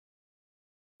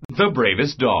The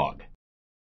bravest dog.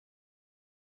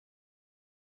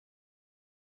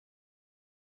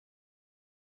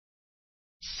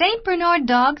 Saint Bernard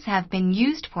dogs have been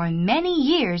used for many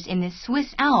years in the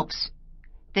Swiss Alps.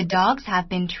 The dogs have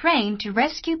been trained to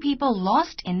rescue people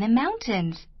lost in the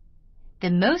mountains. The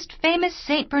most famous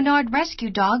Saint Bernard rescue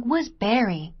dog was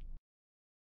Barry.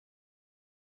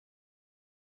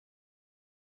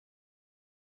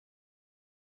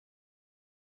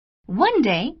 One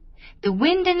day, the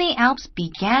wind in the Alps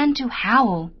began to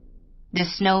howl. The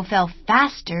snow fell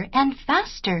faster and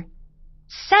faster.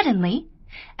 Suddenly,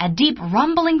 a deep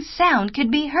rumbling sound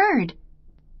could be heard.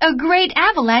 A great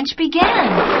avalanche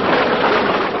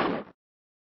began.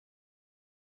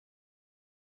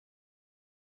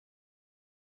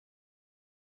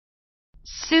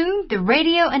 Soon the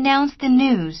radio announced the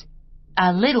news.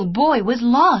 A little boy was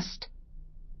lost.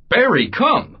 Barry,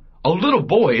 come! A little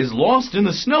boy is lost in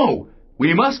the snow.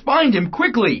 We must find him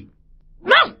quickly.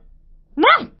 Run!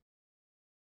 Run!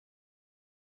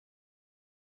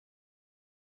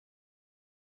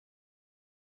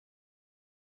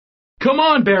 Come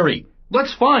on, Barry.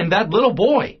 Let's find that little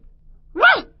boy.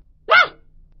 Run! Run!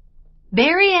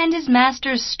 Barry and his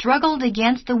master struggled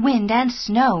against the wind and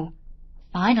snow.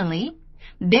 Finally,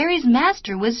 Barry's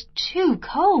master was too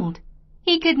cold.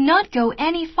 He could not go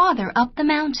any farther up the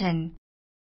mountain.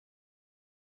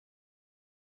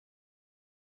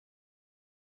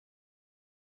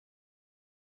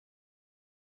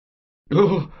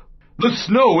 Oh, the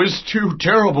snow is too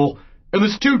terrible, and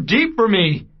it's too deep for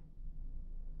me.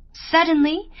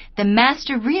 Suddenly, the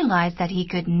master realized that he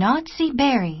could not see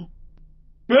Barry.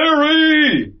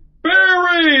 Barry!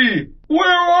 Barry!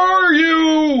 Where are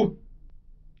you?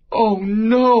 Oh,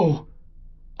 no!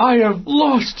 I have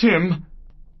lost him.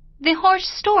 The harsh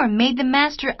storm made the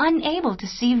master unable to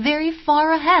see very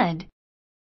far ahead.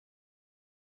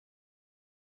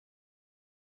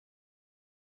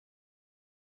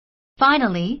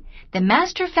 Finally, the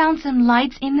master found some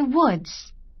lights in the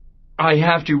woods. I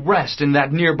have to rest in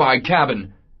that nearby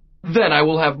cabin. Then I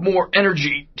will have more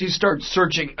energy to start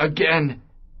searching again.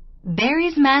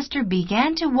 Barry's master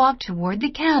began to walk toward the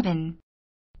cabin.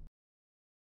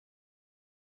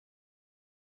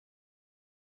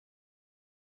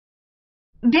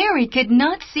 Barry could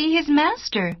not see his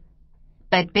master,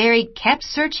 but Barry kept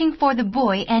searching for the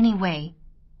boy anyway.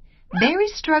 Barry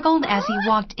struggled as he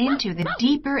walked into the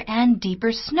deeper and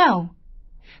deeper snow.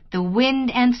 The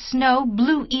wind and snow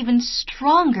blew even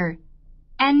stronger,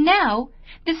 and now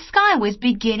the sky was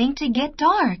beginning to get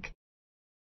dark.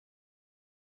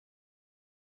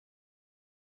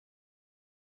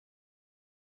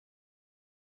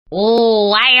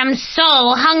 Oh, I am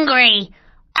so hungry.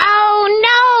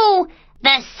 Oh, no!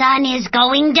 The sun is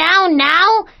going down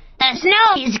now. The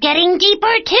snow is getting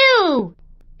deeper, too.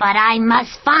 But I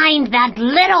must find that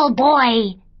little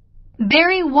boy.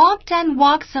 Barry walked and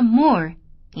walked some more.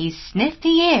 He sniffed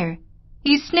the air.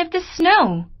 He sniffed the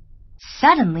snow.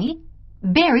 Suddenly,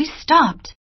 Barry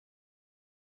stopped.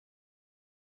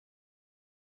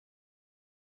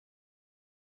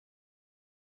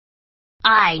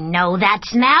 I know that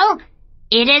smell.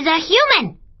 It is a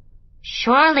human.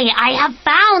 Surely I have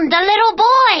found the little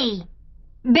boy.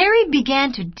 Barry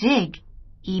began to dig.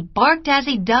 He barked as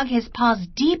he dug his paws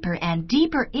deeper and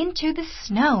deeper into the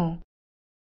snow.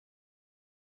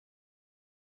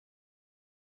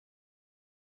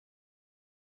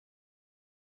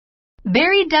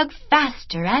 Barry dug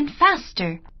faster and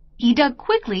faster. He dug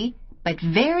quickly, but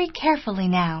very carefully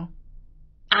now.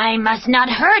 I must not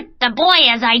hurt the boy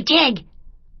as I dig.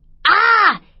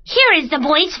 Ah! Here is the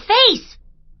boy's face.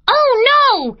 Oh,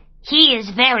 no! He is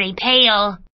very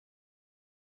pale.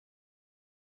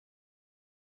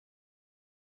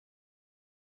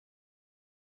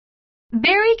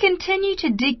 Barry continued to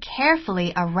dig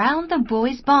carefully around the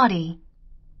boy's body.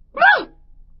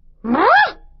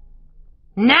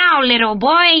 Now, little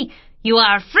boy, you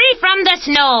are free from the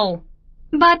snow.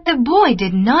 But the boy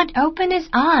did not open his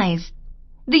eyes.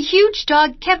 The huge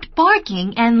dog kept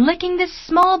barking and licking the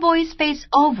small boy's face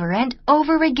over and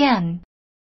over again.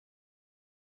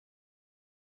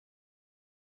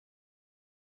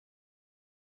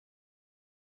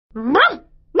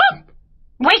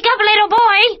 Wake up, little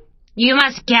boy! You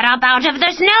must get up out of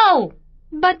the snow.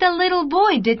 But the little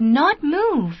boy did not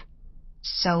move.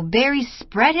 So Barry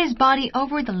spread his body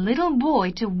over the little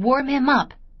boy to warm him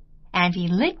up, and he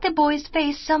licked the boy's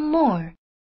face some more.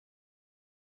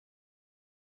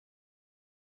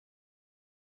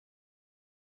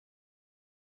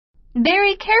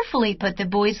 Barry carefully put the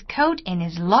boy's coat in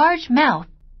his large mouth.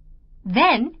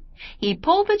 Then he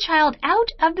pulled the child out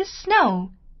of the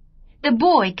snow. The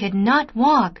boy could not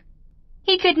walk.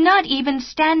 He could not even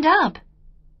stand up.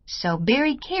 So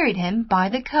Barry carried him by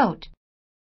the coat.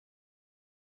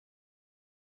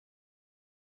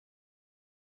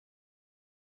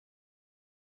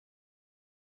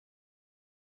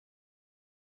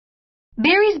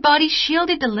 Barry's body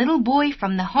shielded the little boy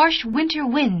from the harsh winter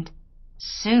wind.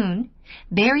 Soon,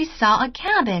 Barry saw a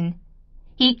cabin.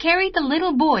 He carried the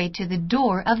little boy to the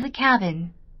door of the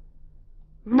cabin.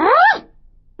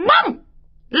 Mom!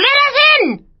 Let us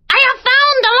in! I have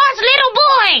found the lost little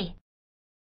boy!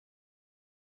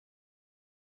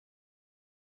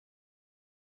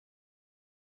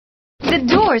 The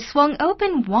door swung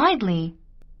open widely.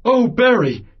 Oh,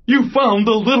 Barry, you found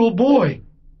the little boy.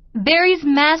 Barry's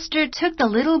master took the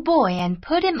little boy and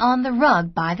put him on the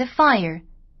rug by the fire.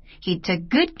 He took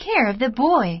good care of the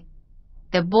boy.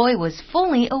 The boy was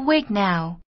fully awake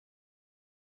now.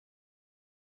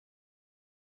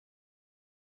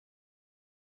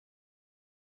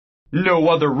 No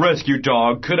other rescue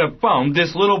dog could have found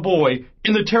this little boy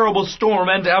in the terrible storm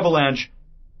and avalanche.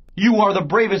 You are the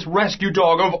bravest rescue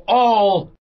dog of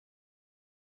all!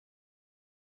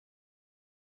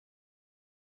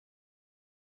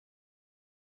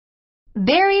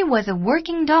 Barry was a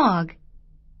working dog.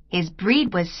 His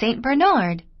breed was St.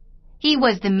 Bernard. He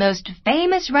was the most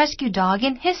famous rescue dog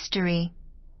in history.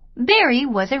 Barry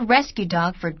was a rescue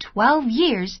dog for 12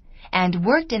 years and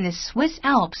worked in the Swiss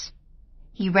Alps.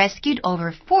 He rescued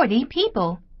over 40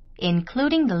 people,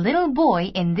 including the little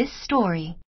boy in this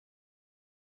story.